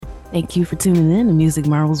Thank you for tuning in to Music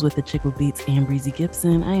Marvels with the Chick with Beats and Breezy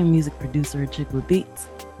Gibson. I am music producer at Chick with Beats.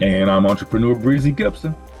 And I'm entrepreneur Breezy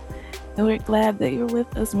Gibson. And we're glad that you're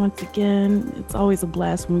with us once again. It's always a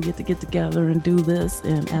blast when we get together and do this.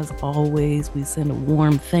 And as always, we send a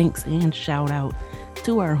warm thanks and shout out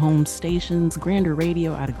to our home stations, Grander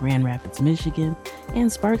Radio out of Grand Rapids, Michigan, and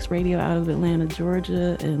Sparks Radio out of Atlanta,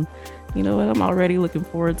 Georgia. And you know what? I'm already looking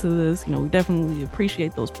forward to this. We definitely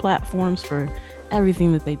appreciate those platforms for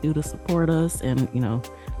everything that they do to support us. And,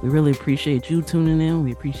 we really appreciate you tuning in.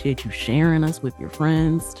 We appreciate you sharing us with your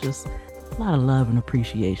friends. Just a lot of love and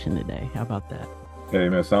appreciation today. How about that? Hey,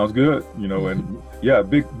 man, sounds good. And yeah,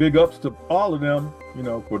 big ups to all of them,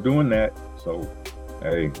 for doing that. So,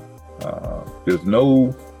 hey, there's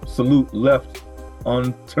no salute left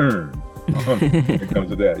unturned when it comes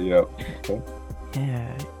to that. Yeah.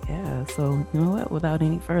 Okay. Yeah. So, you know what? Without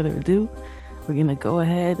any further ado, we're going to go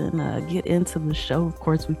ahead and get into the show. Of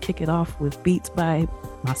course, we kick it off with Beats by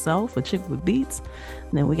myself, a Chick with Beats.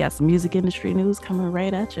 And then we got some music industry news coming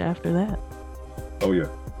right at you after that. Oh, yeah.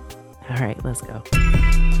 All right, let's go.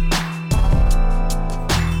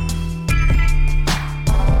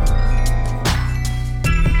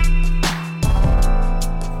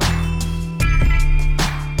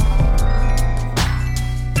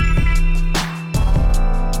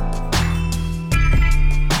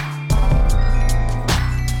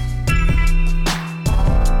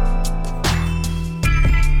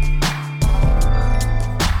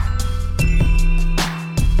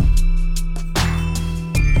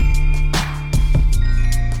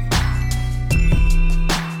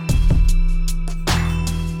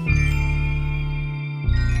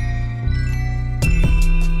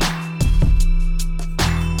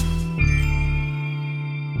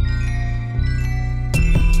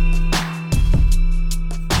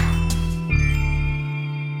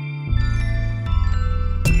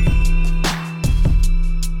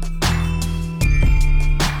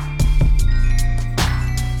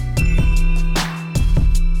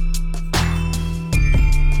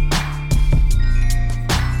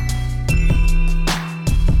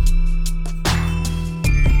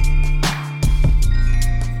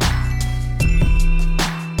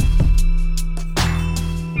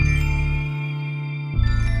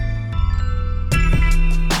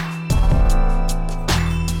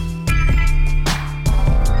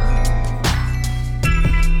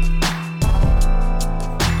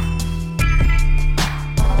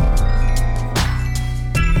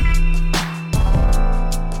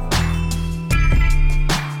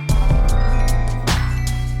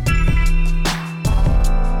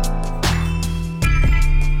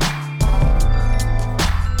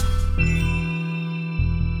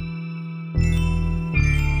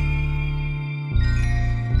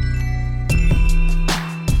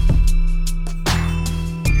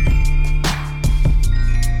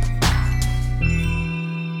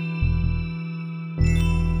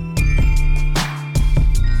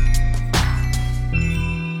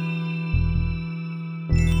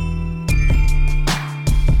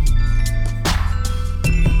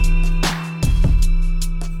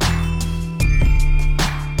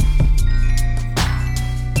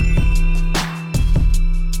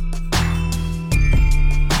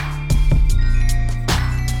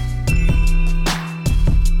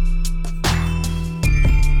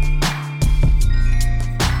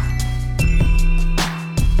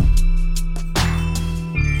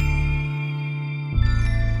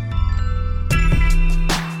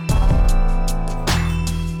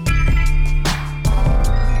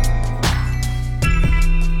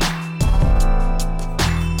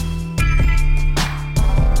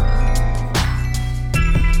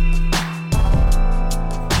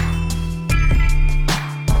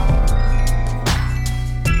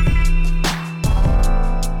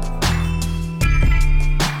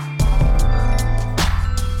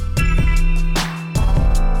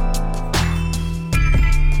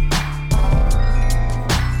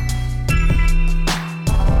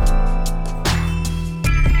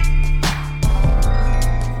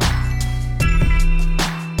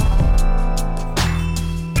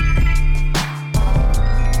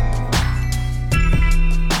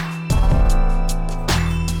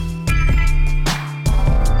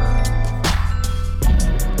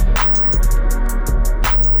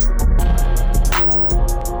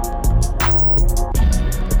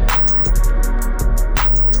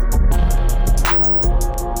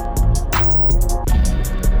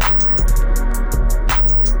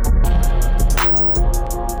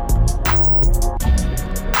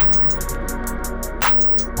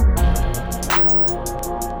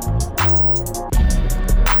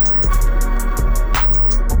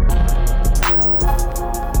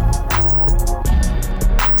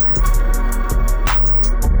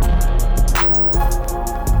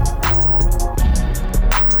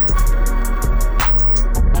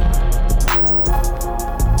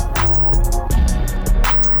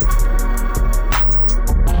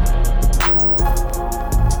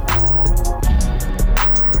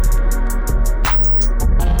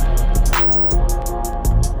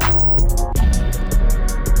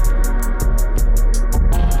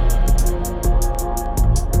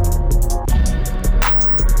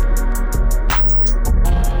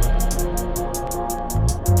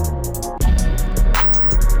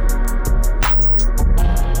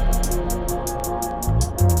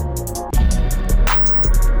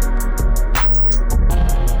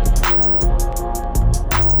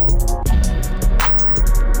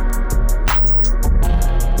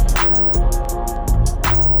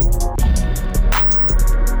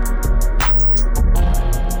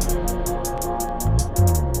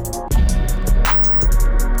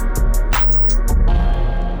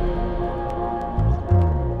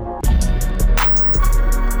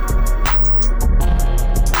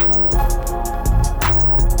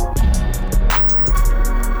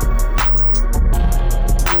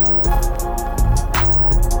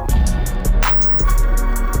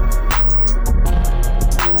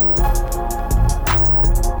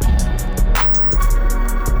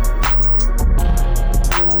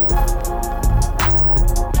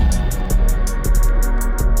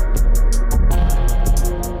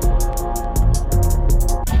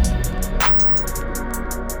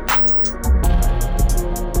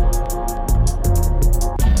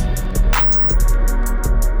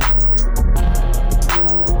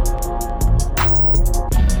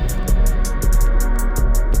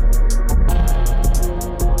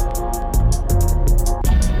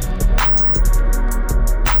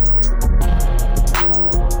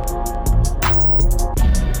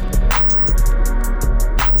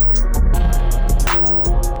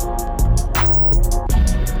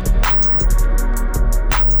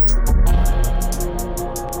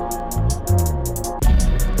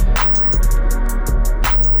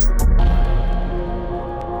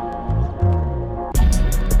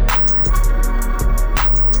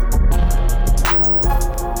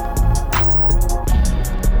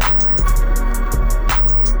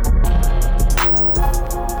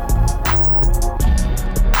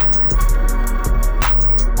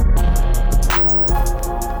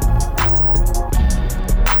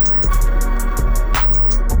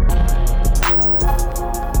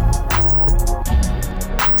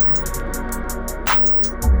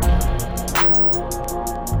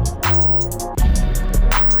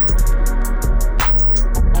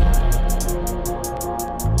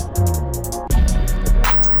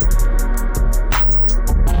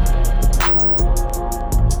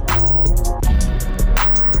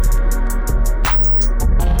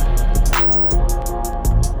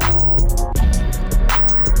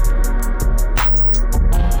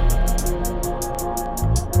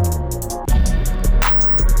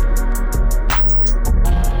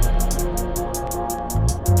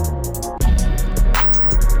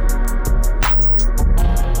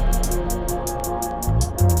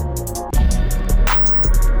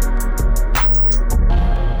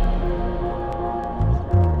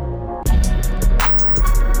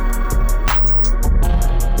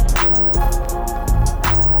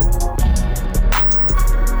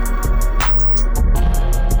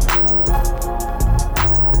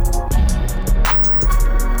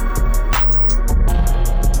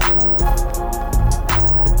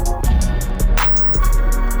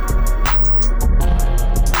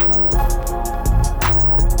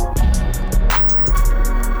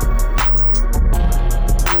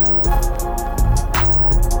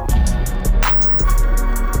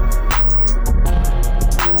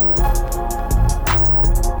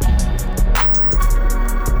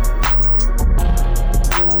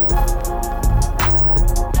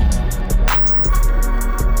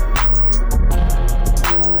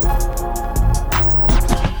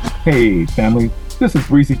 Hey, family, this is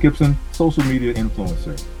Breezy Gibson, social media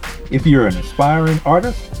influencer. If you're an aspiring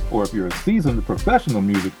artist, or if you're a seasoned professional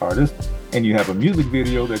music artist, and you have a music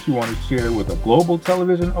video that you want to share with a global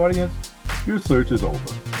television audience, your search is over.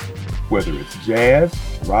 Whether it's jazz,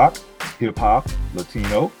 rock, hip hop,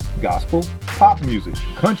 Latino, gospel, pop music,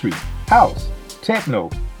 country, house,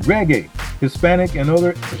 techno, reggae, Hispanic, and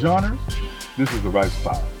other genres, this is the right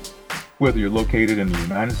spot. Whether you're located in the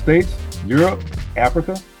United States, Europe,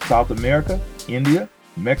 Africa, South America, India,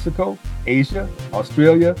 Mexico, Asia,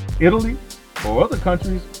 Australia, Italy, or other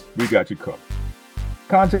countries, we got you covered.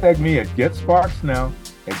 Contact me at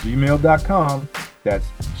getsparksnow@gmail.com. That's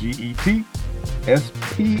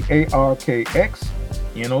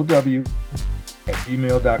GETSPARKXNOW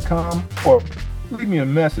 @gmail.com, or leave me a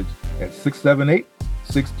message at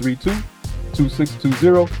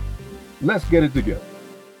 678-632-2620. Let's get it together.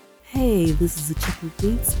 Hey, this is A Chick with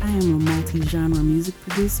Beats. I am a multi-genre music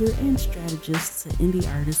producer and strategist to indie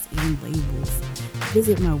artists and labels.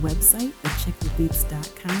 Visit my website,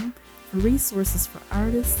 thechickwithbeats.com, for resources for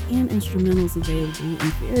artists and instrumentals available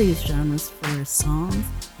in various genres for songs,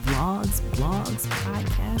 vlogs, blogs,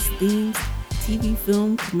 podcasts, themes, TV,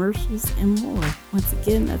 film, commercials, and more. Once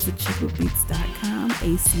again, that's thechickwithbeats.com,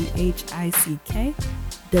 ACHICKWITBEATZ.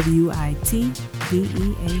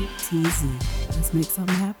 Let's make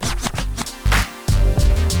something happen.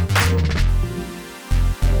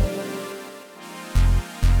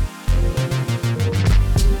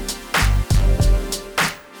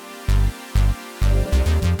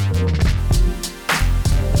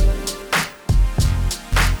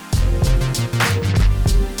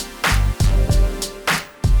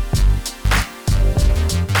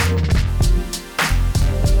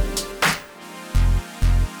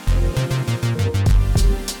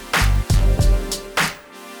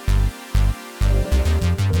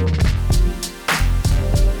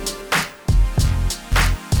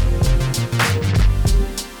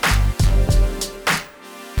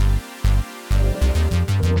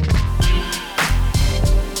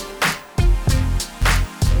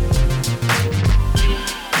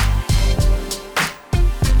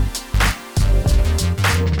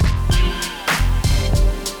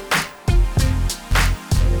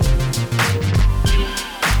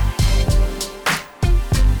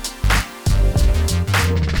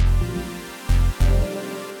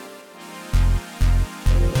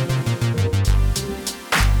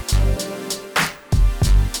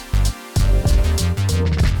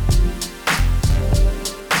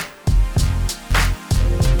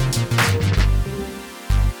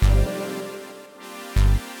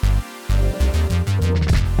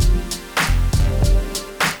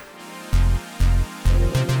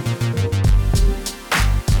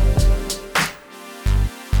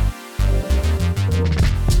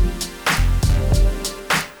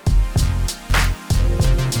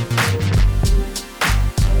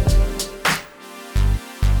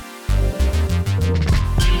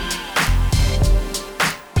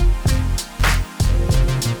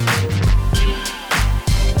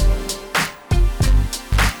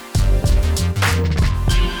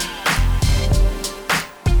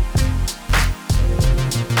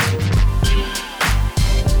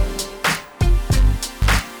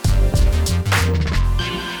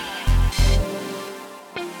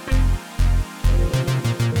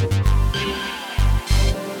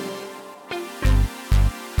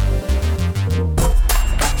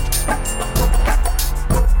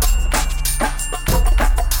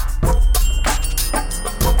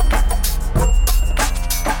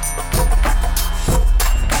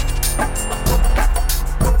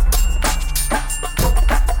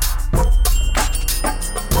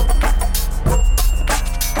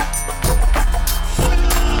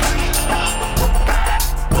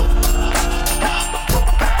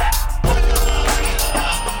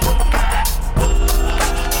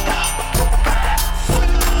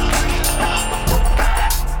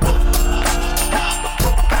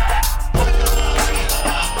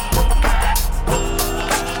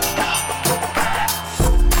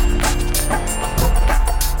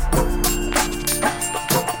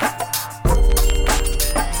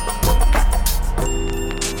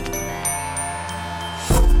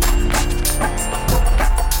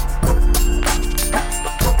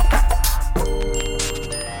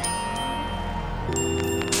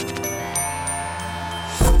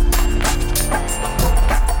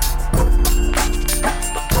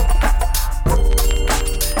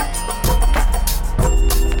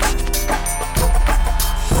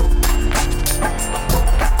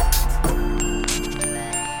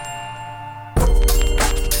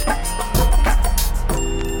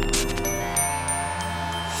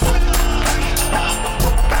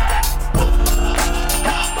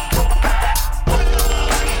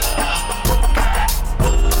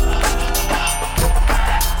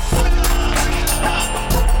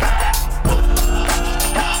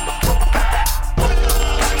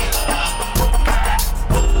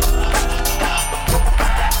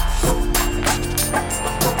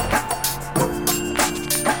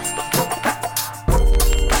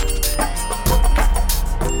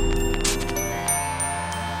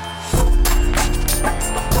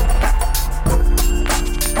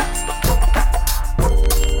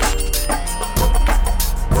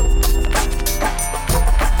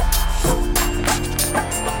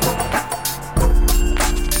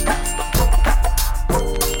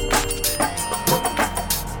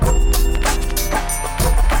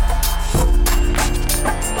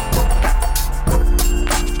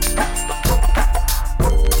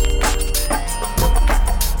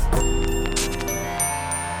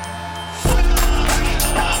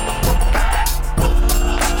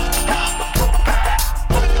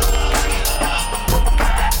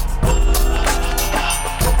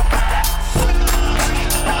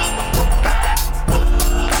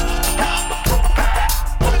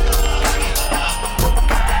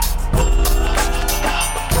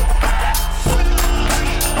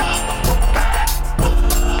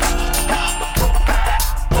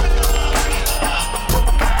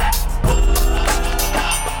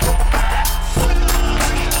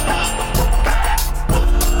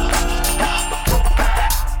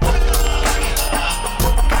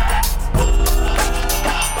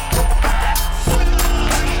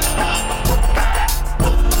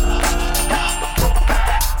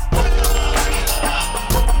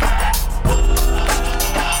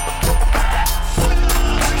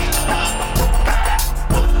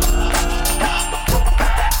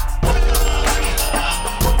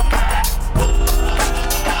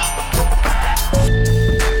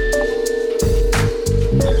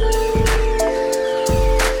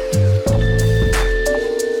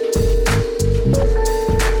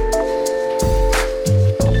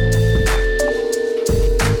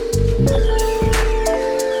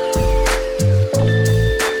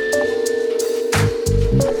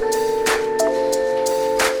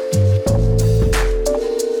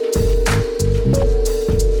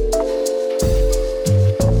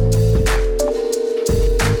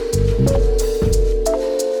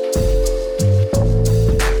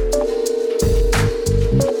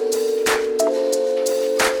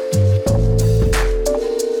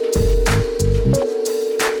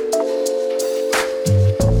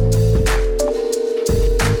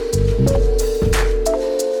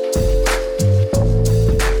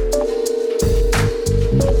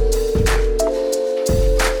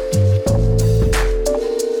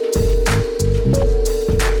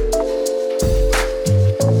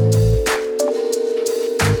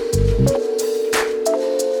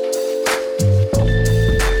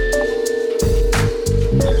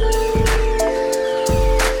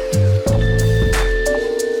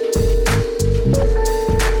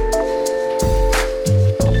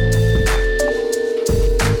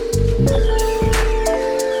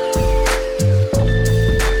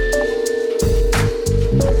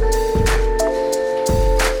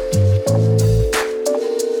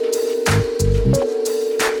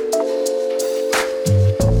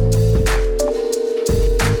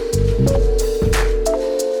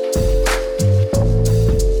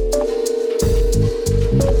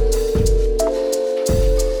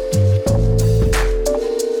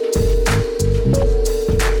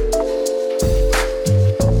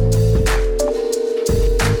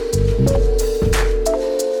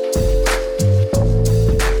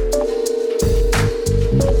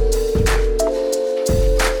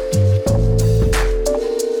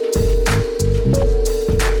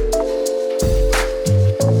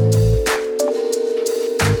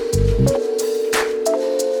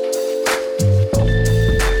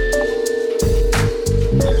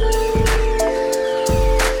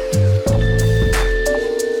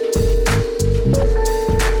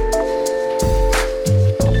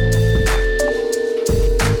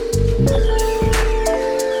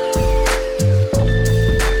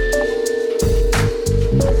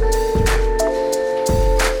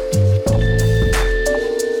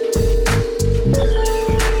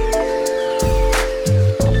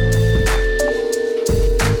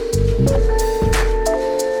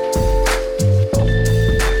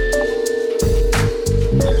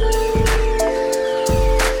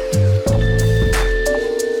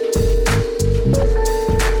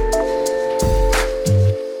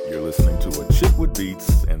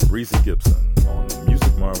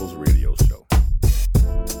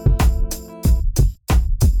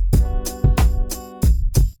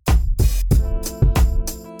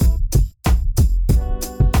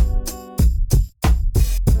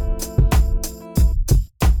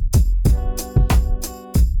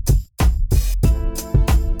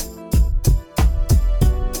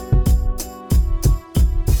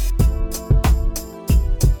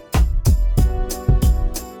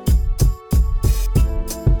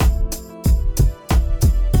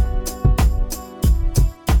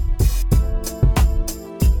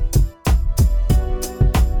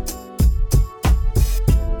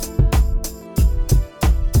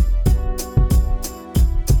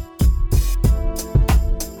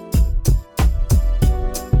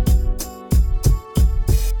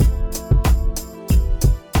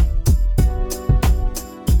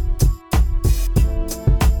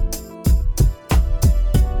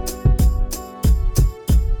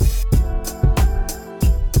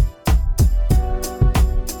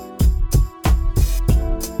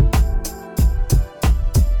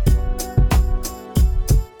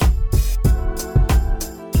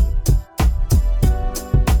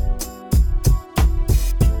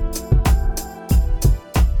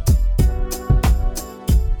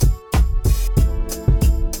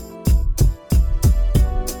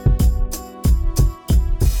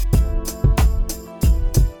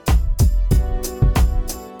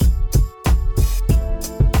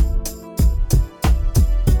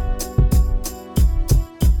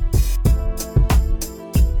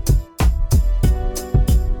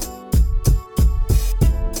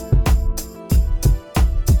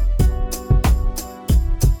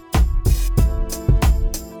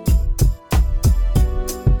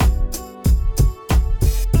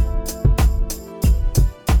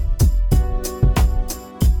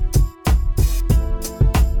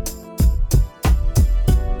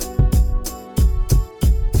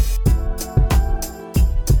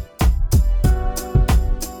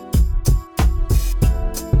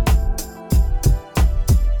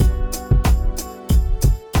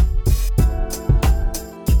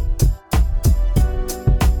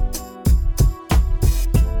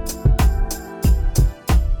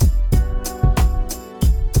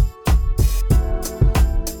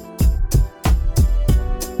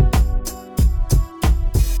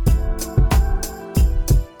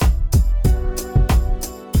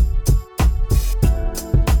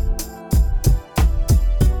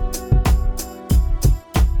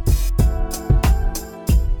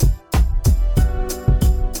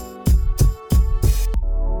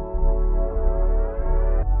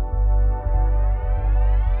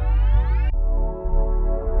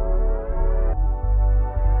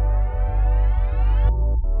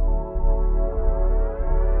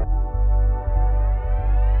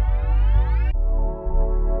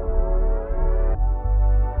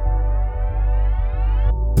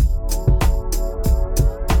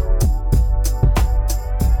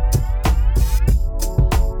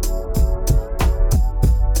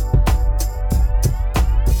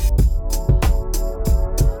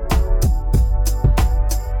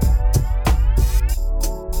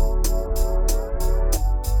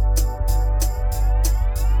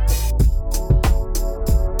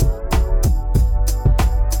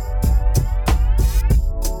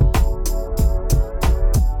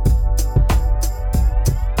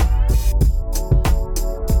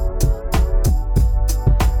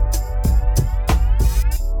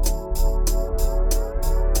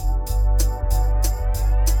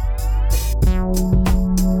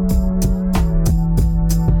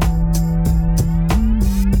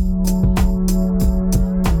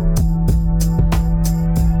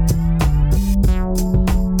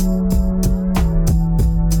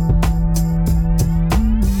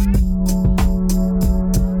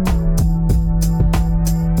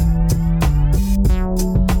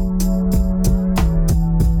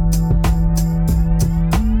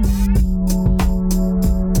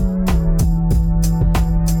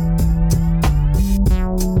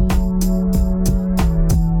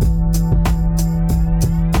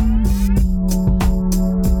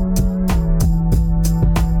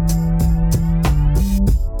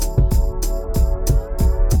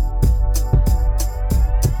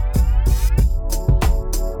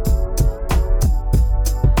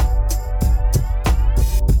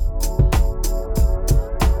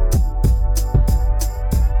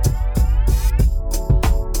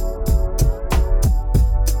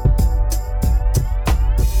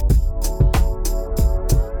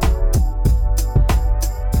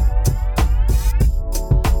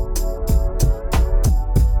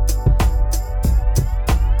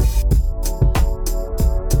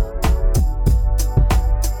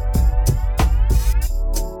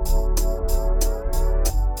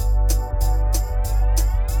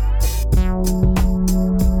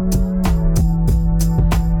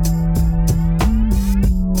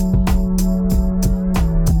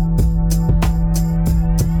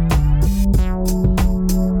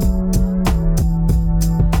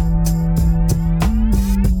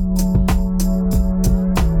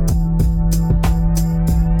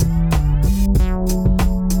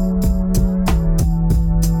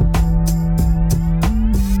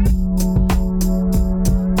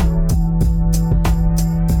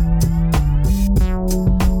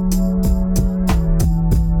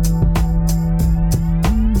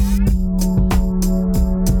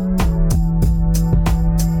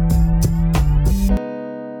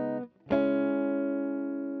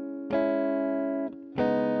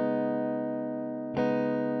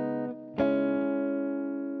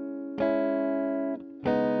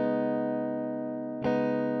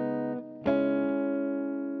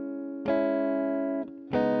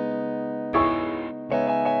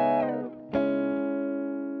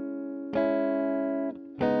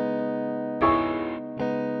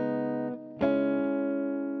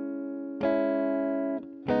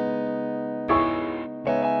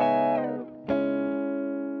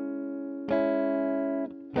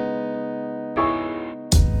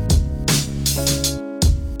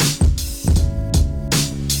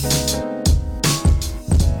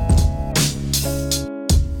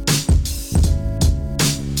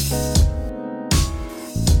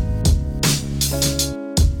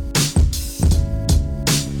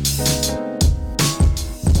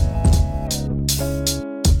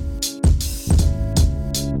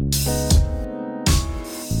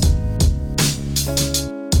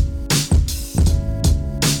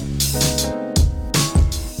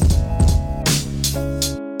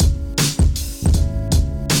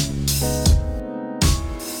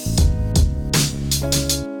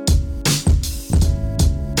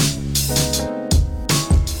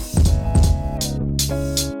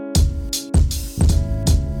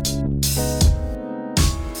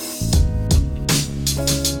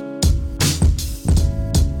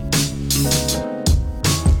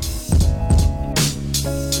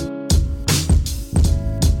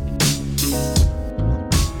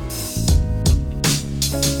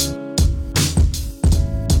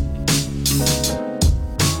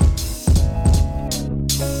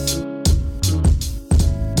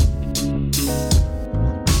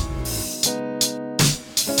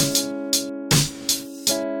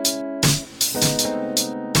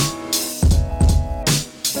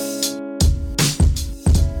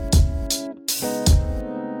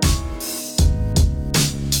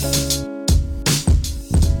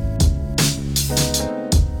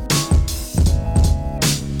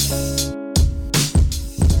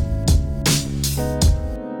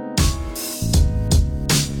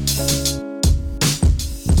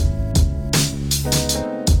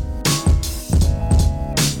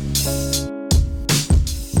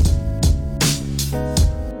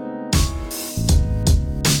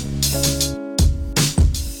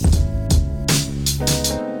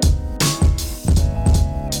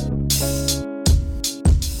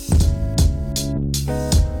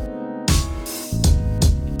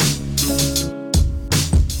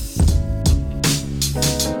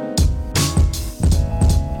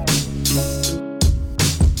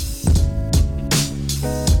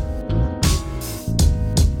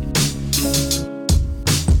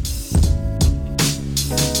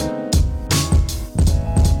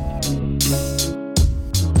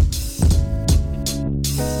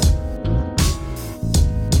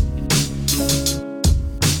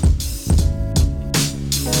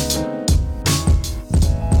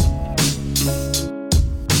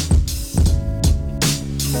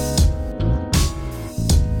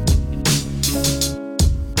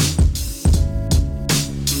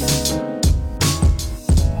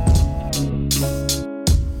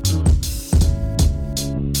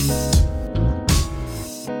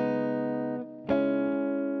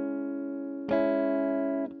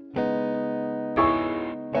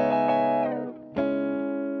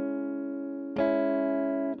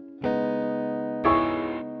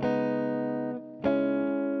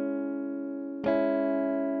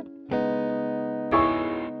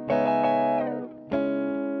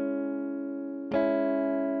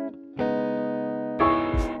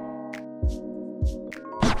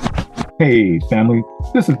 Hey, family,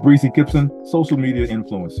 this is Breezy Gibson, social media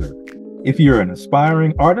influencer. If you're an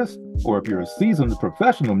aspiring artist, or if you're a seasoned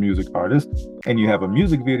professional music artist, and you have a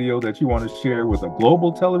music video that you want to share with a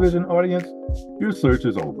global television audience, your search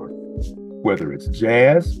is over. Whether it's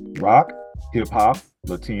jazz, rock, hip hop,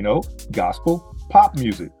 Latino, gospel, pop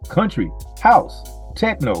music, country, house,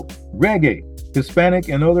 techno, reggae, Hispanic,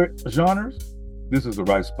 and other genres, this is the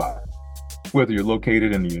right spot. Whether you're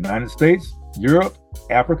located in the United States, Europe,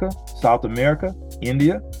 Africa, South America,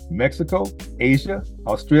 India, Mexico, Asia,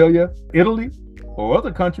 Australia, Italy, or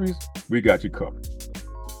other countries, we got you covered.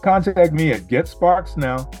 Contact me at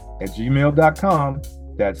getsparksnow@gmail.com.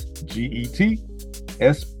 That's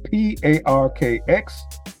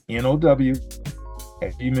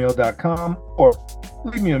GETSPARKXNOW@gmail.com, or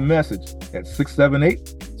leave me a message at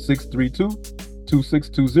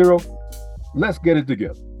 678-632-2620. Let's get it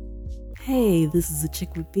together. Hey, this is A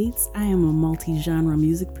Chick with Beats. I am a multi-genre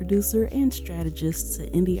music producer and strategist to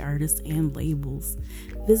indie artists and labels.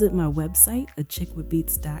 Visit my website,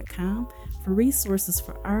 achickwithbeats.com, for resources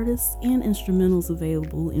for artists and instrumentals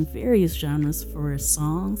available in various genres for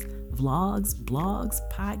songs, vlogs, blogs,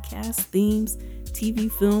 podcasts, themes, TV,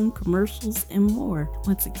 film, commercials, and more.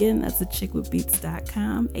 Once again, that's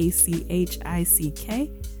achickwithbeats.com,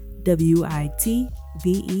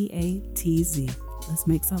 ACHICKWITBEATZ. Let's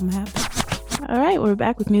make something happen. All right, we're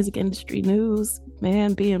back with music industry news.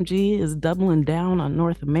 Man, BMG is doubling down on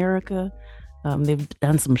North America. They've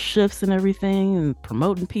done some shifts and everything and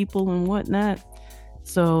promoting people and whatnot.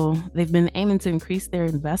 So they've been aiming to increase their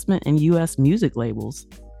investment in U.S. music labels,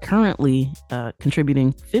 currently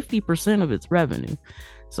contributing 50% of its revenue.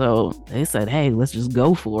 So they said, hey, let's just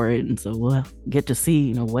go for it. And so we'll get to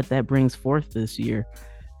see, what that brings forth this year.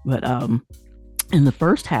 But in the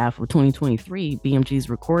first half of 2023, BMG's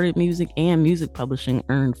recorded music and music publishing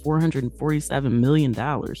earned $447 million.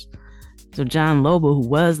 So John Lobo, who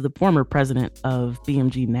was the former president of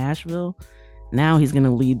BMG Nashville, now he's going to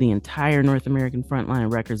lead the entire North American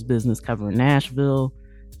Frontline Records business, covering Nashville,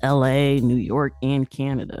 LA, New York, and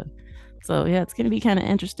Canada. So yeah, it's going to be kind of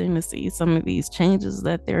interesting to see some of these changes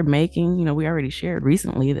that they're making. We already shared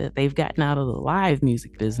recently that they've gotten out of the live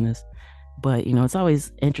music business. But, it's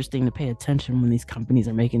always interesting to pay attention when these companies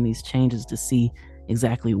are making these changes to see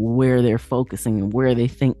exactly where they're focusing and where they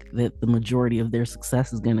think that the majority of their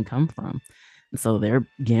success is going to come from. And so they're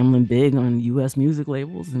gambling big on U.S. music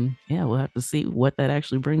labels. And yeah, we'll have to see what that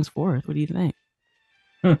actually brings forth. What do you think?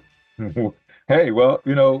 Hey, well,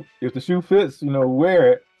 if the shoe fits,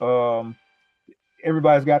 wear it.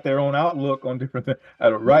 Everybody's got their own outlook on different things.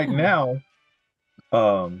 Right now,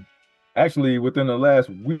 actually, within the last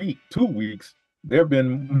 2 weeks, there have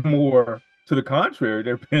been more, to the contrary,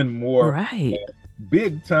 there have been more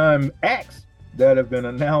big time acts that have been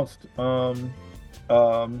announced,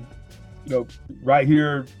 right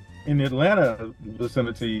here in the Atlanta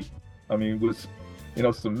vicinity. With,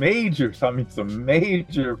 some major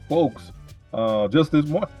folks, just this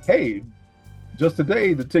morning. Hey, just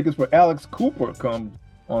today, the tickets for Alex Cooper come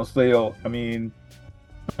on sale. And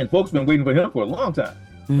folks been waiting for him for a long time.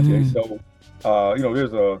 Okay, so I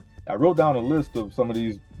wrote down a list of some of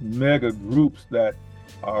these mega groups that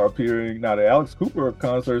are appearing. Now, the Alex Cooper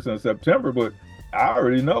concerts in September, but I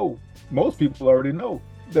already know, most people already know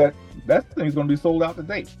that thing's going to be sold out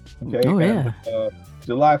today. Okay, yeah.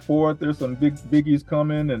 July 4th, there's some biggies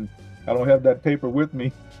coming, and I don't have that paper with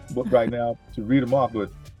me right now to read them off, but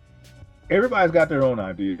everybody's got their own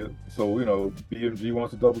idea. So, BMG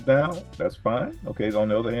wants to double down. That's fine. Okay. On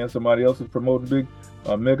the other hand, somebody else is promoting big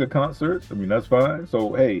mega concerts. That's fine.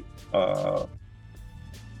 So, hey,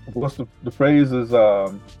 what's the phrase is,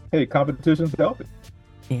 hey, competition's healthy.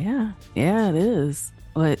 Yeah, it is.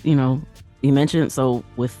 But, you mentioned, so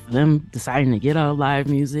with them deciding to get out of live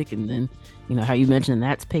music, and then, how you mentioned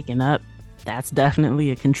that's picking up, that's definitely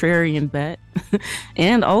a contrarian bet.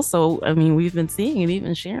 And also, we've been seeing and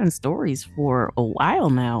even sharing stories for a while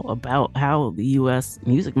now about how the U.S.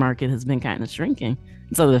 music market has been kind of shrinking.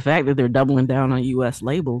 So the fact that they're doubling down on U.S.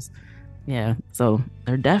 labels, yeah, so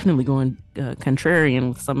they're definitely going contrarian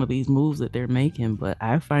with some of these moves that they're making. But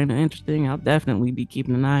I find it interesting. I'll definitely be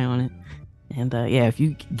keeping an eye on it. And yeah, if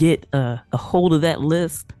you get a hold of that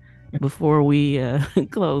list before we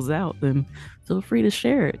close out, then feel free to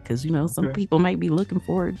share it, because some people might be looking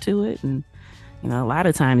forward to it. And a lot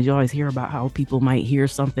of times you always hear about how people might hear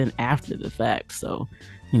something after the fact. So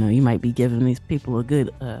you might be giving these people a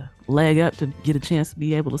good leg up to get a chance to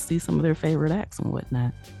be able to see some of their favorite acts and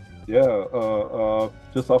whatnot. Yeah,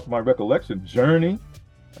 just off of my recollection, Journey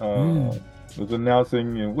was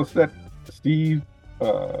announcing, what's that, Steve,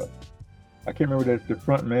 I can't remember the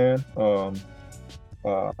front man,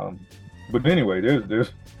 But anyway,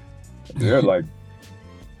 they're like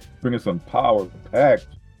bringing some power packed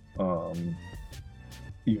um,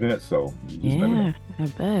 events. So you just never know. Yeah, I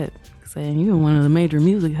bet. Saying you're one of the major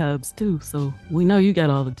music hubs too, so we know you got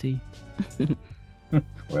all the tea.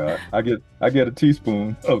 Well, I get a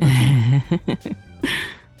teaspoon of the tea.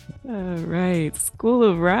 All right. School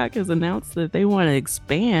of Rock has announced that they want to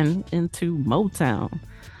expand into Motown.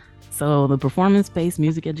 So, the performance based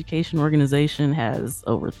music education organization has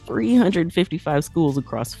over 355 schools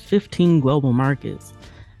across 15 global markets.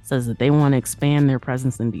 Says that they want to expand their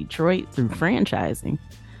presence in Detroit through franchising.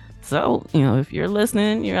 So, if you're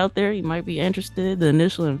listening, you're out there, you might be interested. The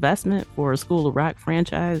initial investment for a School of Rock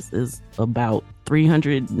franchise is about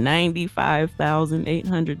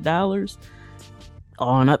 $395,800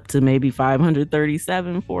 on up to maybe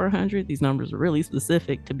 537, 400. These numbers are really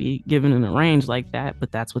specific to be given in a range like that,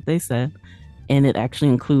 but that's what they said. And it actually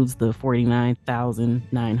includes the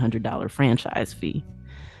 $49,900 franchise fee.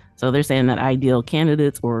 So they're saying that ideal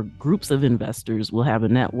candidates or groups of investors will have a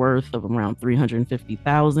net worth of around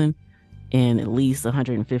 350,000, and at least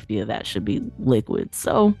 150 of that should be liquid.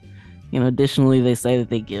 So, additionally, they say that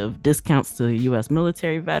they give discounts to US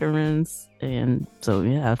military veterans. And so,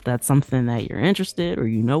 yeah, if that's something that you're interested or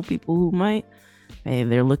people who might, hey,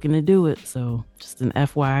 they're looking to do it. So just an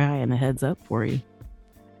FYI and a heads up for you.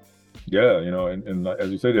 Yeah, and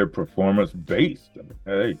as you say, they're performance based.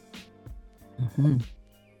 Hey,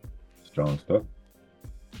 strong stuff.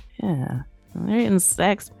 Yeah. All right. And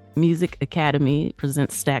Stax Music Academy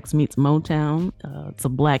presents Stax Meets Motown. It's a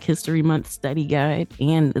Black History Month study guide,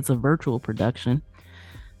 and it's a virtual production.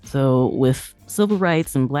 So, with civil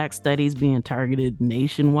rights and Black studies being targeted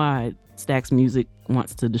nationwide, Stax Music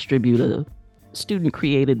wants to distribute a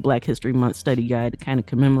student-created Black History Month study guide to kind of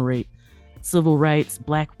commemorate civil rights,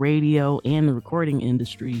 Black radio, and the recording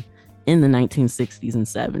industry in the 1960s and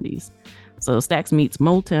 70s. So Stax Meets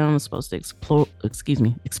Motown is supposed to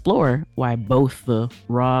explore why both the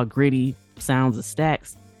raw, gritty sounds of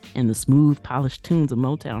Stax and the smooth, polished tunes of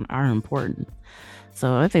Motown are important.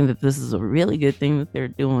 So I think that this is a really good thing that they're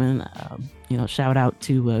doing. Shout out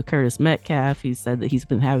to Curtis Metcalf. He said that he's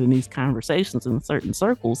been having these conversations in certain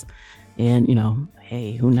circles, and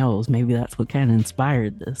hey, who knows? Maybe that's what kind of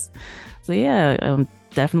inspired this. So yeah,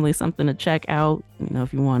 definitely something to check out.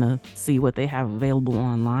 If you want to see what they have available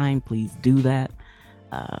online, please do that.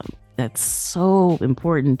 That's so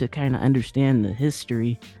important to kind of understand the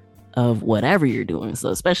history of whatever you're doing. So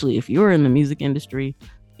especially if you're in the music industry,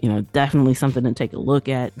 definitely something to take a look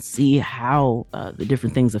at and see how the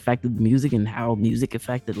different things affected the music and how music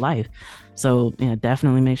affected life. So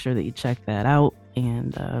definitely make sure that you check that out.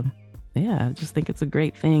 And I just think it's a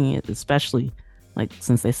great thing, especially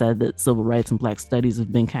since they said that civil rights and Black studies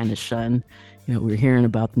have been kind of shunned. We're hearing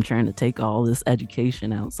about them trying to take all this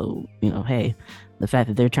education out. So, hey, the fact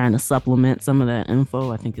that they're trying to supplement some of that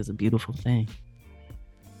info, I think is a beautiful thing.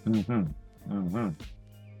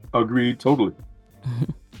 Agreed, totally.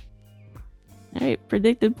 All right,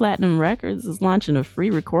 Predicted Platinum Records is launching a free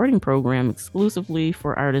recording program exclusively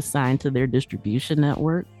for artists signed to their distribution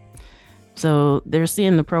network. So they're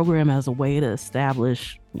seeing the program as a way to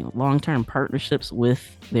establish long-term partnerships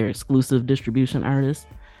with their exclusive distribution artists.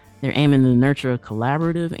 They're aiming to nurture a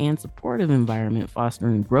collaborative and supportive environment,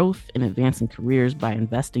 fostering growth and advancing careers by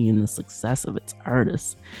investing in the success of its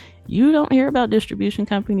artists. You don't hear about distribution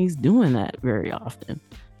companies doing that very often.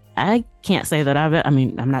 I can't say that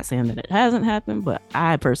I'm not saying that it hasn't happened, but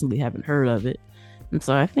I personally haven't heard of it. And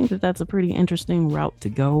so I think that that's a pretty interesting route to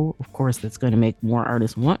go. Of course, that's going to make more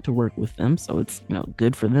artists want to work with them. So it's,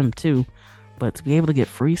 good for them too. But to be able to get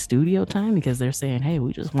free studio time because they're saying, hey,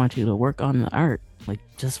 we just want you to work on the art.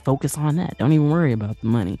 Just focus on that. Don't even worry about the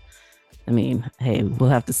money. Hey, we'll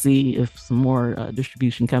have to see if some more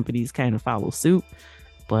distribution companies kind of follow suit.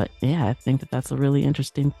 But yeah, I think that that's a really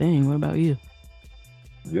interesting thing. What about you?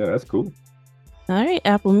 Yeah, that's cool. All right,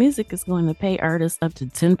 Apple Music is going to pay artists up to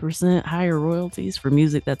 10% higher royalties for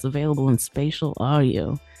music that's available in spatial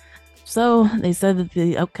audio. So they said that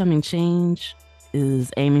the upcoming change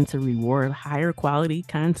is aiming to reward higher quality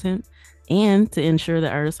content and to ensure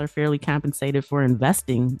that artists are fairly compensated for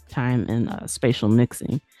investing time in spatial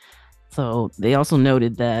mixing. So they also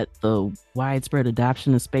noted that the widespread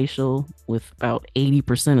adoption of spatial, with about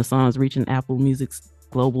 80% of songs reaching Apple Music's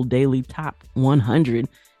global daily top 100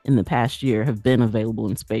 in the past year, have been available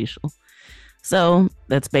in spatial. So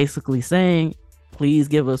that's basically saying, please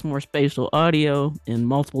give us more spatial audio in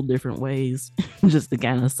multiple different ways, just to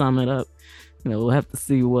kind of sum it up. We'll have to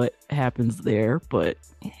see what happens there. But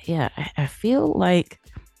yeah, I feel like,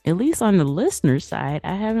 at least on the listener side,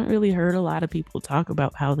 I haven't really heard a lot of people talk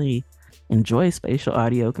about how they enjoy spatial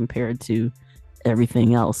audio compared to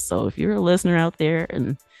everything else. So if you're a listener out there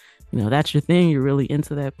and that's your thing, you're really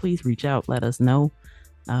into that, please reach out, let us know.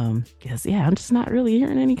 Because I'm just not really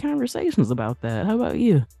hearing any conversations about that. How about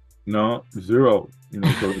you? No, zero.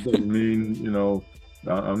 So it doesn't mean,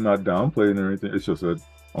 I'm not downplaying or anything. It's just that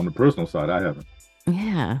on the personal side, I haven't.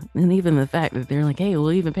 Yeah. And even the fact that they're like, hey,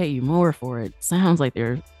 we'll even pay you more for it, sounds like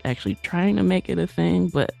they're actually trying to make it a thing.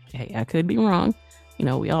 But hey, I could be wrong.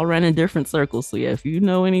 We all run in different circles. So yeah, if you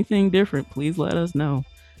know anything different, please let us know.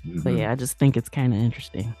 Mm-hmm. But yeah, I just think it's kind of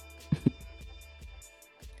interesting.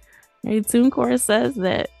 Hey, TuneCore says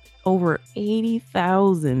that over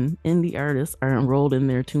 80,000 indie artists are enrolled in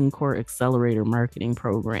their TuneCore Accelerator marketing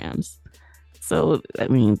programs. So, I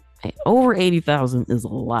mean, over 80,000 is a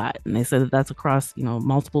lot. And they said that that's across,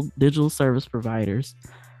 multiple digital service providers.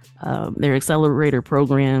 Their accelerator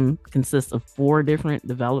program consists of 4 different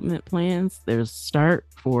development plans. There's Start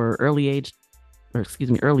for early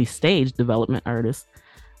stage development artists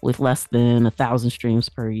with less than 1,000 streams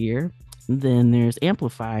per year. Then there's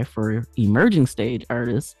Amplify for emerging stage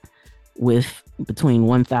artists with between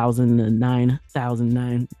 1,000 and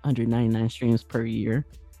 9,999 streams per year.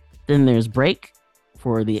 Then there's Break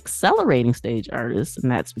for the accelerating stage artists, and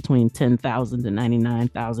that's between 10,000 to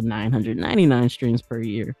 99,999 streams per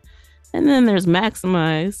year. And then there's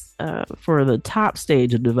Maximize for the top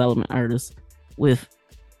stage of development artists with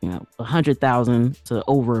 100,000 to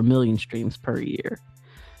over 1 million streams per year.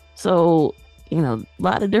 So a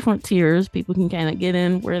lot of different tiers. People can kind of get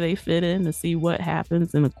in where they fit in to see what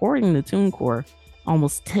happens. And according to TuneCore,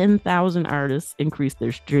 almost 10,000 artists increased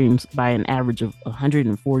their streams by an average of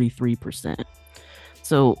 143%.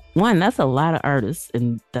 So one, that's a lot of artists,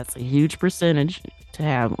 and that's a huge percentage to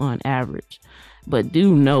have on average. But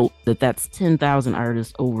do note that that's 10,000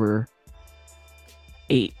 artists over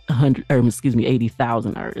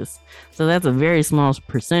 80,000 artists. So that's a very small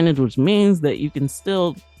percentage, which means that you can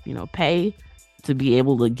still, pay to be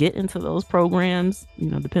able to get into those programs,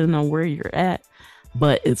 depending on where you're at,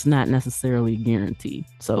 but it's not necessarily guaranteed.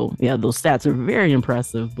 So yeah, those stats are very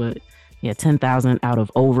impressive, but yeah, 10,000 out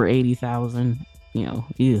of over 80,000,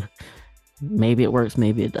 maybe it works,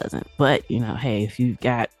 maybe it doesn't. But hey, if you've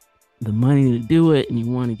got the money to do it and you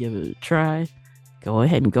want to give it a try, go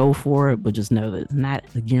ahead and go for it, but just know that it's not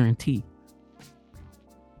a guarantee.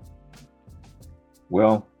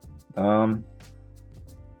 Well, it's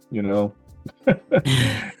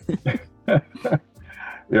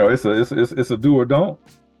a do or don't,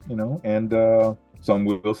 and some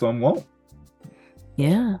will, some won't.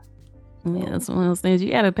 Yeah, that's one of those things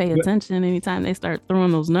you got to pay attention anytime they start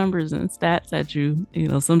throwing those numbers and stats at you.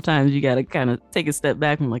 Sometimes you got to kind of take a step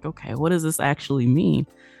back and like, okay, what does this actually mean?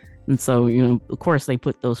 And so, of course, they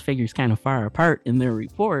put those figures kind of far apart in their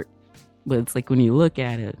report. But it's like when you look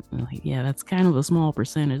at it, like, yeah, that's kind of a small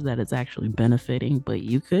percentage that it's actually benefiting, but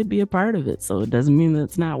you could be a part of it. So it doesn't mean that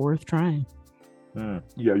it's not worth trying. Yeah,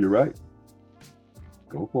 you're right.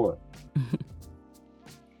 Go for it.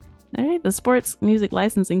 All right. The sports music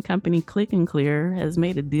licensing company Click and Clear has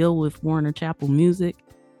made a deal with Warner Chappell Music.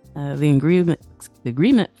 The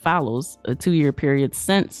agreement follows a 2-year period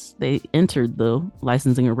since they entered the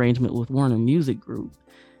licensing arrangement with Warner Music Group.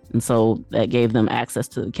 And so that gave them access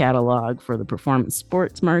to the catalog for the performance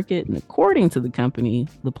sports market. And according to the company,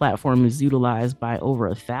 the platform is utilized by over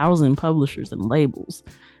 1,000 publishers and labels,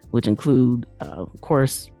 which include, of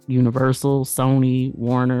course, Universal, Sony,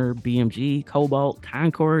 Warner, BMG, Cobalt,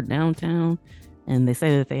 Concord, Downtown. And they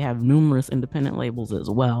say that they have numerous independent labels as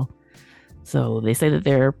well. So they say that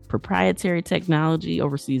their proprietary technology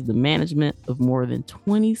oversees the management of more than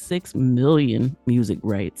 26 million music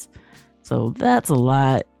rights. So that's a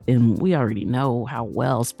lot. And we already know how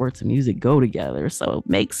well sports and music go together. So it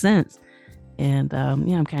makes sense. And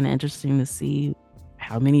I'm kind of interested to see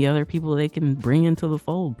how many other people they can bring into the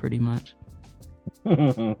fold, pretty much.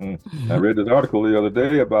 I read this article the other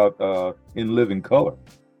day about In Living Color.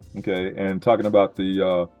 Okay. And talking about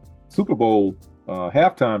the Super Bowl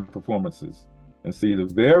halftime performances. And see, the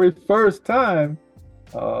very first time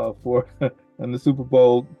for in the Super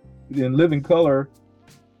Bowl in Living Color,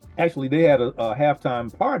 actually, they had a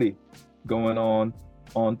halftime party going on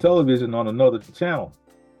television on another channel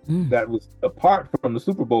that was apart from the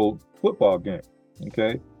Super Bowl football game.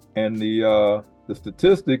 Okay, and the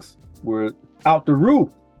statistics were out the roof.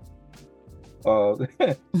 So,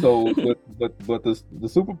 but the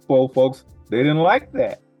Super Bowl folks, they didn't like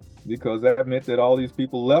that because that meant that all these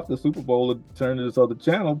people left the Super Bowl and turned to this other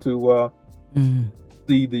channel to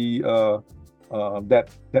see the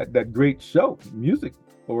that great show, music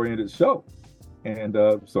oriented show. And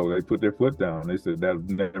so they put their foot down. They said that'll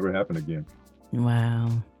never happen again.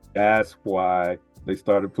 Wow. That's why they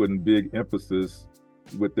started putting big emphasis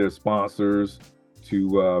with their sponsors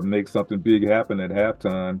to make something big happen at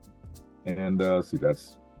halftime. And see,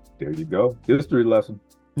 that's there you go, history lesson.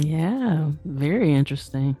 Yeah, very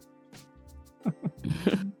interesting.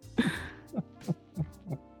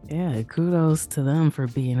 Yeah, kudos to them for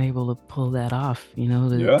being able to pull that off,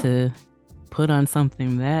 Yeah, to put on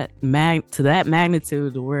something to that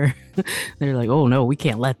magnitude to where they're like, oh no, we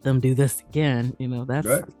can't let them do this again.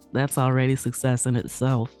 right. That's already success in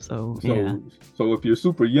itself. So yeah. So if you're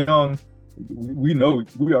super young, we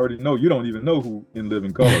already know you don't even know who In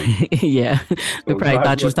Living Color is. Yeah. They So probably Josh,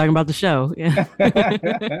 thought you was what? talking about the show. Yeah.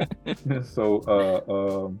 So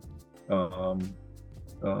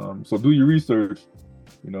so do your research.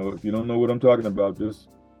 If you don't know what I'm talking about, just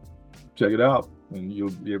check it out, and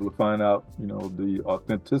you'll be able to find out, the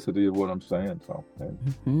authenticity of what I'm saying. So,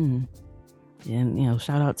 Mhm. And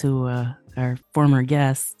shout out to our former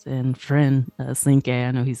guest and friend Sinke.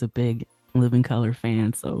 I know he's a big Living Color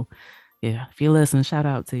fan. So yeah, if you listen, shout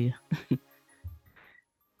out to you.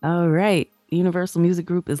 All right. Universal Music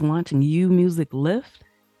Group is launching U Music Lift,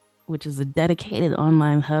 which is a dedicated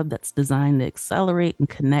online hub that's designed to accelerate and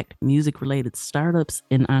connect music related startups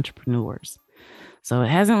and entrepreneurs. So it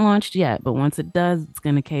hasn't launched yet, but once it does, it's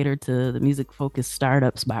going to cater to the music focused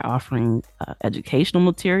startups by offering educational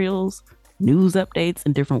materials, news updates,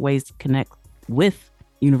 and different ways to connect with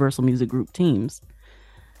Universal Music Group teams.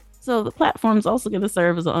 So the platform is also going to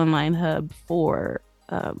serve as an online hub for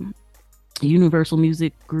Universal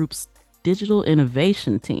Music Group's digital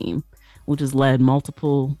innovation team, which has led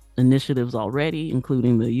multiple initiatives already,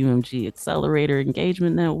 including the UMG Accelerator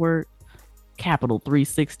Engagement Network, Capital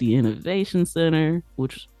 360 Innovation Center,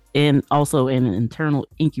 and also an internal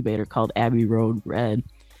incubator called Abbey Road Red.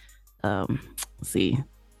 Let's see,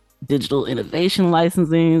 digital innovation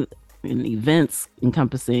licensing and events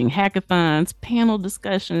encompassing hackathons, panel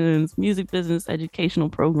discussions, music business, educational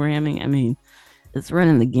programming. I mean, it's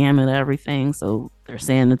running the gamut of everything. So they're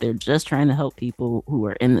saying that they're just trying to help people who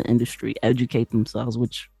are in the industry educate themselves,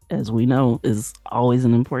 which, as we know, is always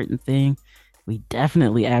an important thing. We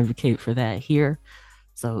definitely advocate for that here.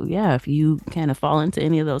 So yeah, if you kind of fall into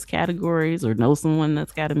any of those categories or know someone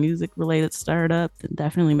that's got a music related startup, then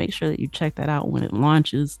definitely make sure that you check that out when it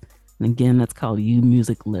launches. And again, that's called U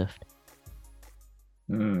Music Lift.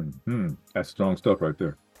 that's strong stuff right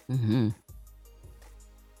there. Mm-hmm.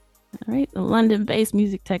 All right, the London-based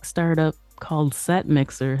music tech startup called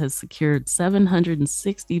SetMixer has secured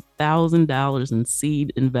 $760,000 in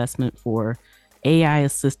seed investment for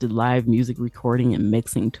AI-assisted live music recording and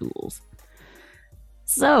mixing tools.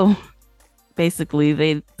 So basically,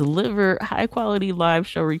 they deliver high-quality live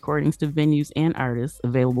show recordings to venues and artists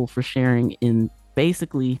available for sharing in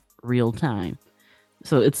basically real time.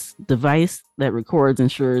 So it's a device that records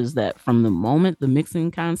ensures that from the moment the mixing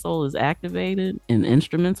console is activated and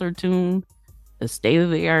instruments are tuned, a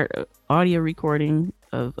state-of-the-art audio recording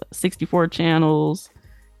of 64 channels,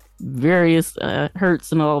 various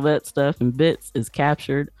hertz and all that stuff and bits is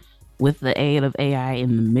captured. With the aid of AI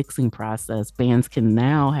in the mixing process, bands can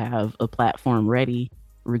now have a platform ready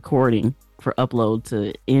recording for upload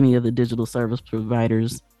to any of the digital service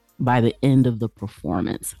providers by the end of the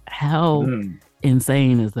performance. How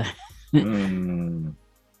insane is that?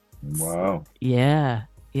 Wow. Yeah,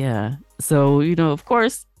 yeah. So, of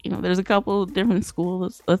course, there's a couple of different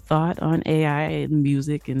schools of thought on AI and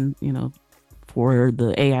music and, for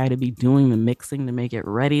the AI to be doing the mixing to make it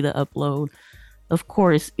ready to upload. Of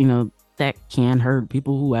course, that can hurt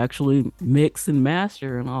people who actually mix and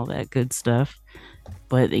master and all that good stuff.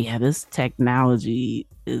 But yeah, this technology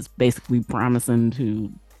is basically promising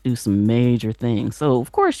to do some major things. So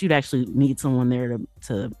of course you'd actually need someone there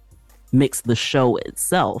to mix the show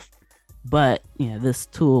itself. But yeah, this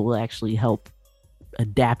tool will actually help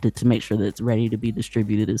adapt it to make sure that it's ready to be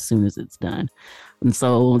distributed as soon as it's done. And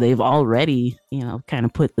so they've already, kind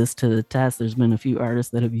of put this to the test. There's been a few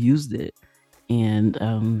artists that have used it. And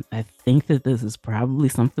I think that this is probably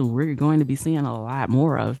something we're going to be seeing a lot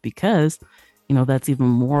more of because, that's even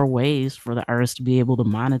more ways for the artists to be able to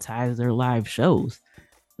monetize their live shows.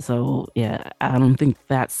 So yeah, I don't think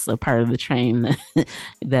that's a part of the train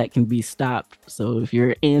that can be stopped. So if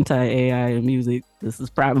you're anti AI in music, this is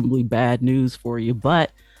probably bad news for you.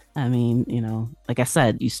 But I mean, like I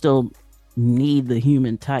said, you still need the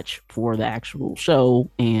human touch for the actual show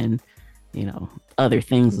and, other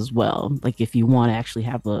things as well. Like if you want to actually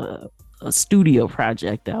have a studio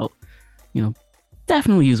project out,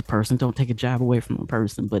 definitely use a person. Don't take a job away from a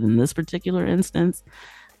person. But in this particular instance,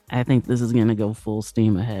 I think this is going to go full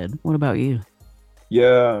steam ahead. What about you?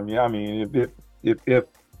 Yeah. I mean, if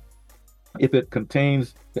if it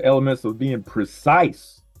contains the elements of being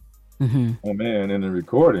precise, Hmm. oh man, in the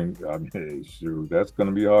recording, I mean, hey, shoot, that's going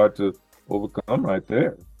to be hard to overcome right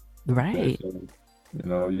there. Okay, Right.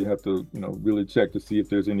 so you have to really check to see if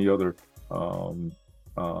there's any other um,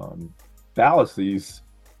 um, fallacies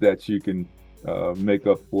that you can make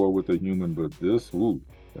up for with a human. But this, ooh,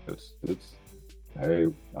 it's hey,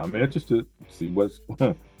 I'm interested to see what's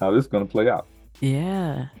how this is going to play out.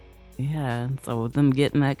 Yeah. Yeah. And so with them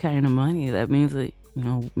getting that kind of money, that means that,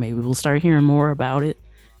 maybe we'll start hearing more about it.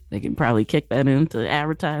 They could probably kick that into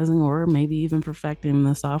advertising or maybe even perfecting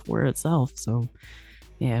the software itself. So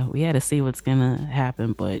yeah, we had to see what's gonna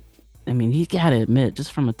happen. But I mean, you gotta admit,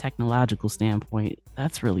 just from a technological standpoint,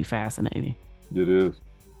 that's really fascinating. It is.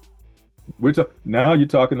 Which now you're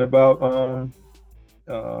talking about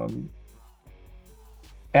um,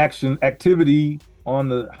 action activity on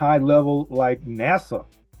the high level like NASA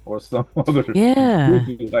or some other Yeah.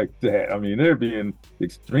 group like that. I mean, they're being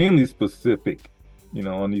extremely specific,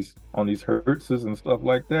 on these hertzes and stuff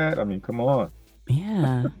like that. I mean, come on.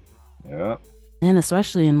 Yeah. Yeah. And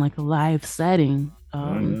especially in like a live setting,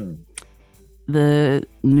 Hmm. the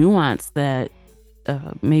nuance that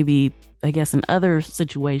maybe I guess in other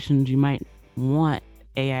situations you might want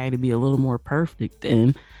AI to be a little more perfect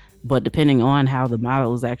in, but depending on how the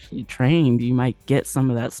model is actually trained, you might get some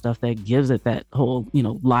of that stuff that gives it that whole,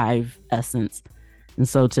 live essence. And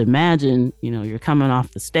so to imagine, you're coming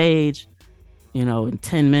off the stage, in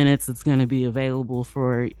 10 minutes, it's going to be available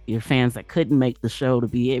for your fans that couldn't make the show to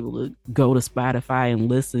be able to go to Spotify and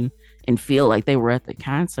listen and feel like they were at the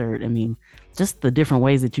concert. I mean, just the different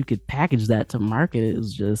ways that you could package that to market it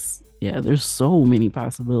is just, yeah, there's so many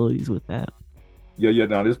possibilities with that. Yeah, yeah.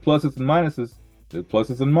 Now there's pluses and minuses. There's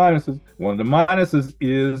pluses and minuses. One of the minuses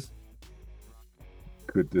is,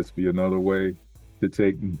 could this be another way to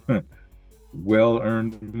take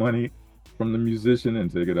well-earned money from the musician and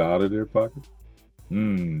take it out of their pocket?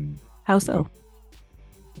 Hmm. How Uh, so?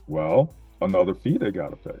 Well, another fee they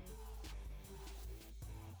gotta pay.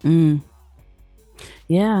 Mm,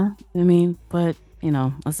 yeah, I mean, but,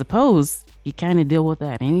 I suppose you kind of deal with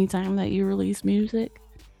that anytime that you release music.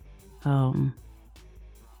 Um,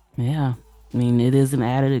 yeah, I mean, it is an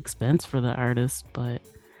added expense for the artist, but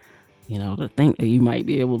to think that you might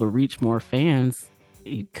be able to reach more fans,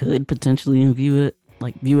 you could potentially view it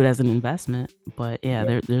as an investment. But yeah,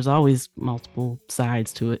 Yeah, there's always multiple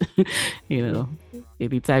sides to it. you yeah, know,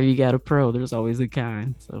 anytime you got a pro, there's always a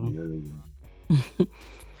con. So yeah.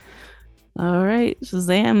 all right,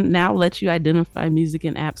 Shazam now lets you identify music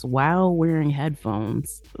in apps while wearing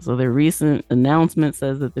headphones. So their recent announcement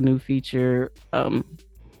says that the new feature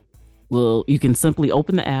well, you can simply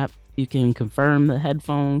open the app, you can confirm the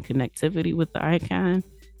headphone connectivity with the icon,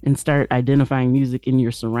 and start identifying music in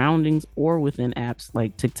your surroundings or within apps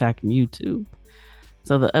like TikTok and YouTube.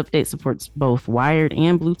 So the update supports both wired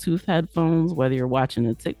and Bluetooth headphones. Whether you're watching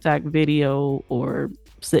a TikTok video or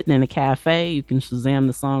sitting in a cafe, you can Shazam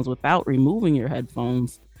the songs without removing your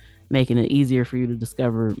headphones, making it easier for you to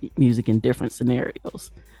discover music in different scenarios.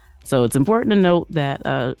 So it's important to note that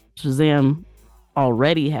Shazam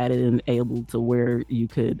already had it enabled to where you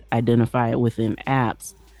could identify it within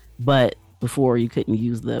apps, but before you couldn't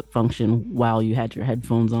use the function while you had your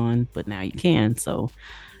headphones on, but now you can. So,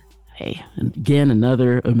 hey, again,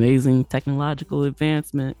 another amazing technological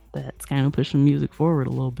advancement that's kind of pushing music forward a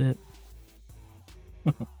little bit.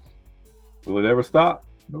 Will it ever stop?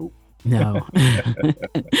 Nope. No,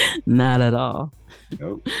 not at all.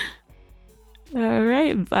 Nope. All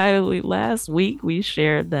right. And finally, last week we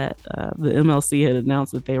shared that the MLC had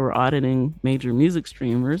announced that they were auditing major music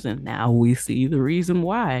streamers, and now we see the reason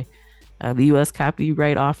why. The U.S.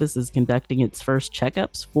 Copyright Office is conducting its first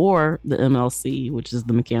checkups for the MLC, which is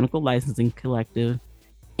the Mechanical Licensing Collective,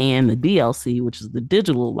 and the DLC, which is the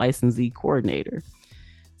Digital Licensee Coordinator.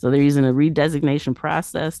 So they're using a redesignation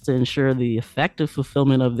process to ensure the effective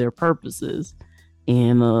fulfillment of their purposes.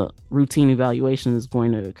 And the routine evaluation is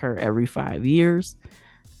going to occur every 5 years.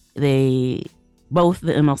 They both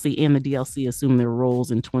the MLC and the DLC assumed their roles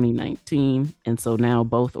in 2019. And so now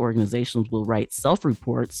both organizations will write self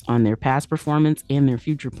reports on their past performance and their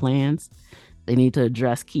future plans. They need to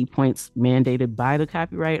address key points mandated by the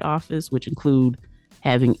Copyright Office, which include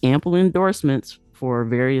having ample endorsements for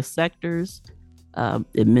various sectors,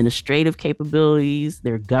 administrative capabilities,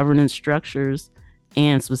 their governance structures,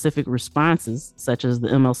 and specific responses, such as the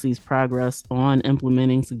MLC's progress on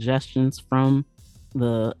implementing suggestions from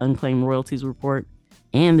the Unclaimed Royalties Report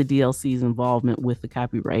and the DLC's involvement with the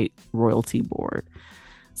Copyright Royalty Board.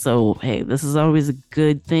 So, hey, this is always a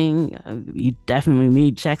good thing. You definitely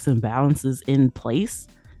need checks and balances in place.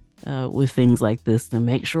 with things like this to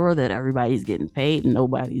make sure that everybody's getting paid and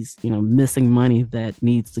nobody's, missing money that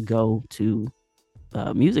needs to go to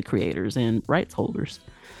music creators and rights holders.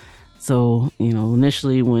 So,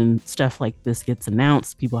 initially when stuff like this gets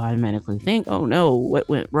announced, people automatically think, oh no, what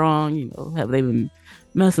went wrong? Have they been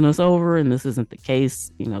messing us over? And this isn't the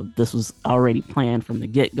case. This was already planned from the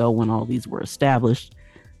get-go when all these were established.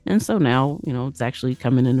 And so now, it's actually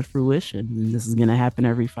coming into fruition. And this is going to happen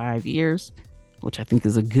every 5 years, which I think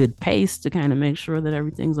is a good pace to kind of make sure that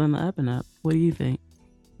everything's on the up and up. What do you think?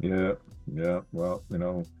 Yeah. Well,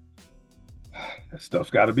 that stuff's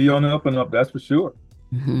got to be on the up and up. That's for sure.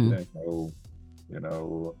 Mm-hmm.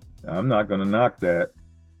 I'm not going to knock that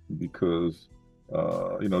because,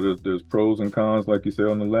 there's pros and cons, like you said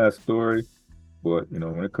on the last story. But,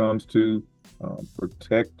 when it comes to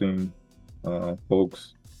protecting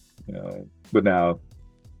folks, but now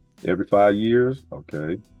every 5 years,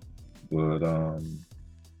 okay. But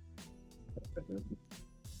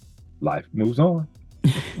life moves on.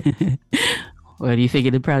 Well, do you think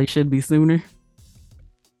it probably should be sooner?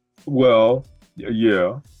 Well,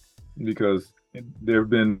 yeah, because there have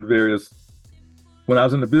been various. When I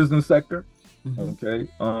was in the business sector, okay,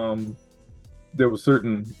 there were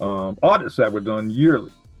certain audits that were done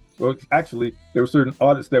yearly. Well, actually, there were certain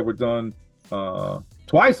audits that were done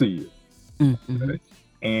twice a year, okay?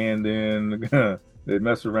 And then they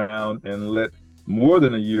mess around and let more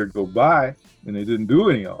than a year go by, and they didn't do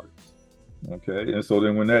any audits, okay? And so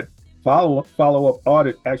then when that follow-up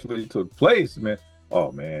audit actually took place, man, oh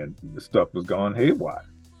man, the stuff was gone haywire.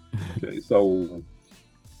 Okay, so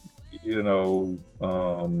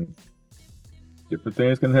different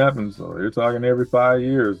things can happen. So you're talking every 5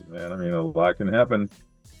 years, man. I mean, a lot can happen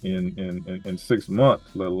in 6 months,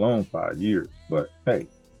 let alone 5 years. But hey,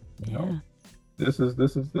 this is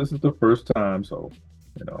the first time, so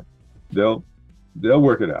they'll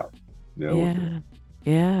work it out.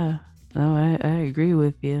 Yeah. No, I agree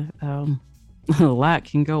with you. A lot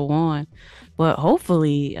can go on, but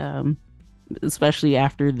hopefully, especially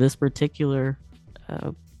after this particular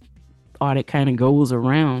audit kind of goes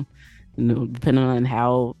around, depending on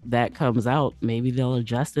how that comes out, maybe they'll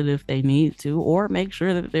adjust it if they need to, or make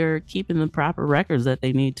sure that they're keeping the proper records that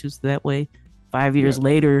they need to, so that way 5 years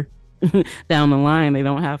later down the line, they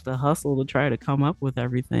don't have to hustle to try to come up with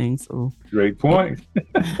everything. So great point.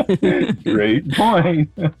 Great point.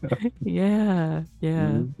 Yeah.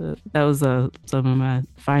 That was some of my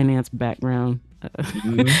finance background,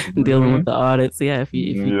 dealing with the audits. Yeah, if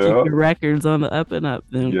you keep your records on the up and up,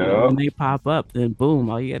 then when they pop up, then boom,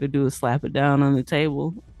 all you got to do is slap it down on the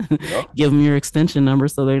table, give them your extension number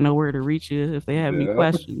so they know where to reach you if they have any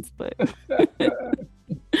questions. But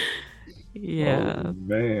yeah, oh,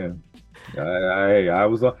 man, I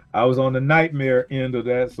was on the nightmare end of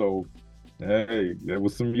that, so hey, that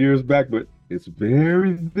was some years back, but it's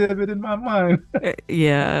very vivid in my mind.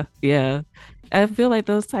 Yeah. I feel like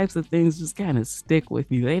those types of things just kind of stick with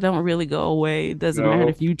you. They don't really go away. It doesn't matter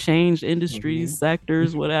if you change industries,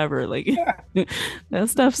 sectors, whatever. Like that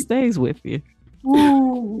stuff stays with you.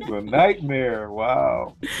 Ooh, a nightmare.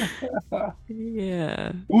 Wow.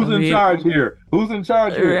 Yeah. Who's in charge here?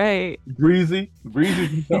 Right. Breezy.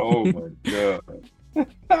 Oh my God.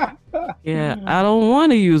 Yeah, I don't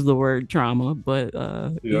want to use the word trauma, but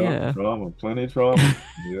trauma, plenty of trauma.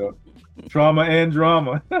 Yeah. Trauma and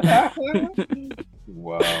drama.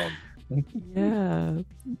 Wow. Yeah.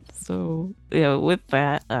 So with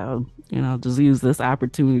that, just use this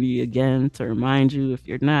opportunity again to remind you, if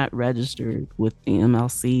you're not registered with the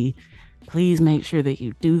MLC, please make sure that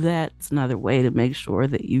you do that. It's another way to make sure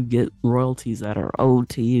that you get royalties that are owed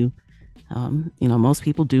to you. Most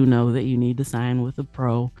people do know that you need to sign with a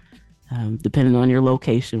pro, depending on your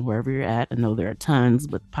location, wherever you're at. I know there are tons,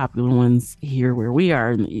 but popular ones here where we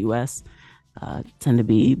are in the U.S. Tend to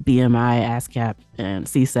be BMI, ASCAP, and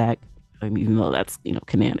CSAC. Even though that's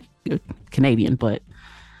Canadian, but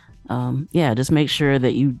just make sure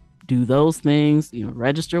that you do those things.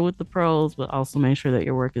 Register with the pros, but also make sure that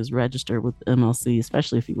your work is registered with the MLC,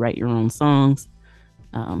 especially if you write your own songs.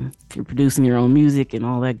 If you're producing your own music and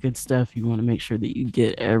all that good stuff, you want to make sure that you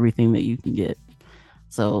get everything that you can get.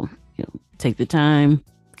 So, take the time.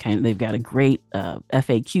 They've got a great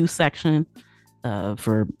FAQ section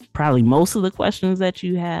for probably most of the questions that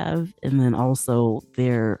you have. And then also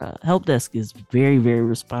their help desk is very, very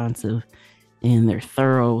responsive and they're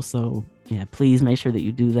thorough. So, please make sure that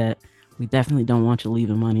you do that. We definitely don't want you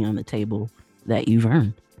leaving money on the table that you've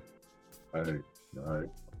earned. All right.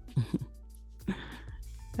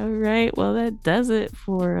 All right, well, that does it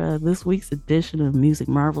for this week's edition of Music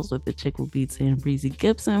Marvels with the Chick with Beats and Breezy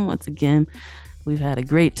Gibson. Once again, We've had a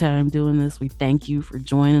great time doing this. We thank you for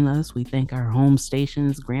joining us. We thank our home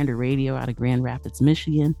stations, Grander Radio out of Grand Rapids,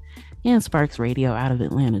 Michigan, and Sparks Radio out of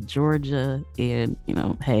Atlanta, Georgia. And,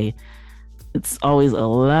 hey, it's always a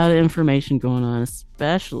lot of information going on,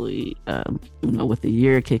 especially, with the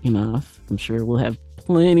year kicking off. I'm sure we'll have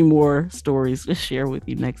plenty more stories to share with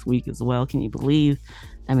you next week as well. Can you believe?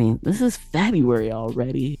 I mean, this is February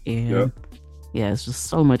already, and yeah, it's just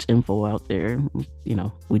so much info out there.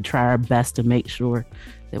 We try our best to make sure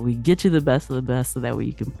that we get you the best of the best so that way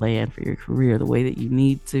you can plan for your career the way that you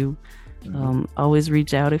need to. Always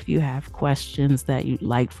reach out if you have questions that you'd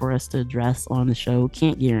like for us to address on the show.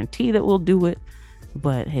 Can't guarantee that we'll do it,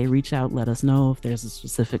 but hey, reach out, let us know if there's a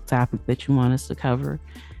specific topic that you want us to cover.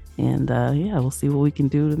 And we'll see what we can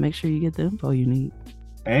do to make sure you get the info you need.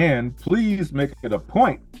 And please make it a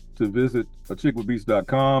point to visit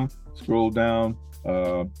achickWithBeats.com, scroll down,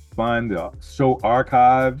 find the show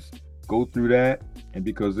archives, go through that. And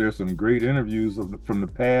because there's some great interviews from the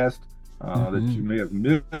past that you may have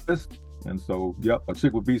missed. And so,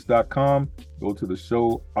 achickWithBeats.com, go to the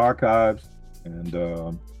show archives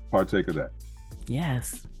and partake of that.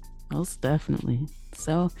 Yes, most definitely.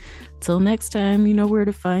 So, till next time, you know where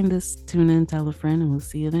to find us. Tune in, tell a friend, and we'll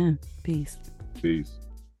see you then. Peace. Peace.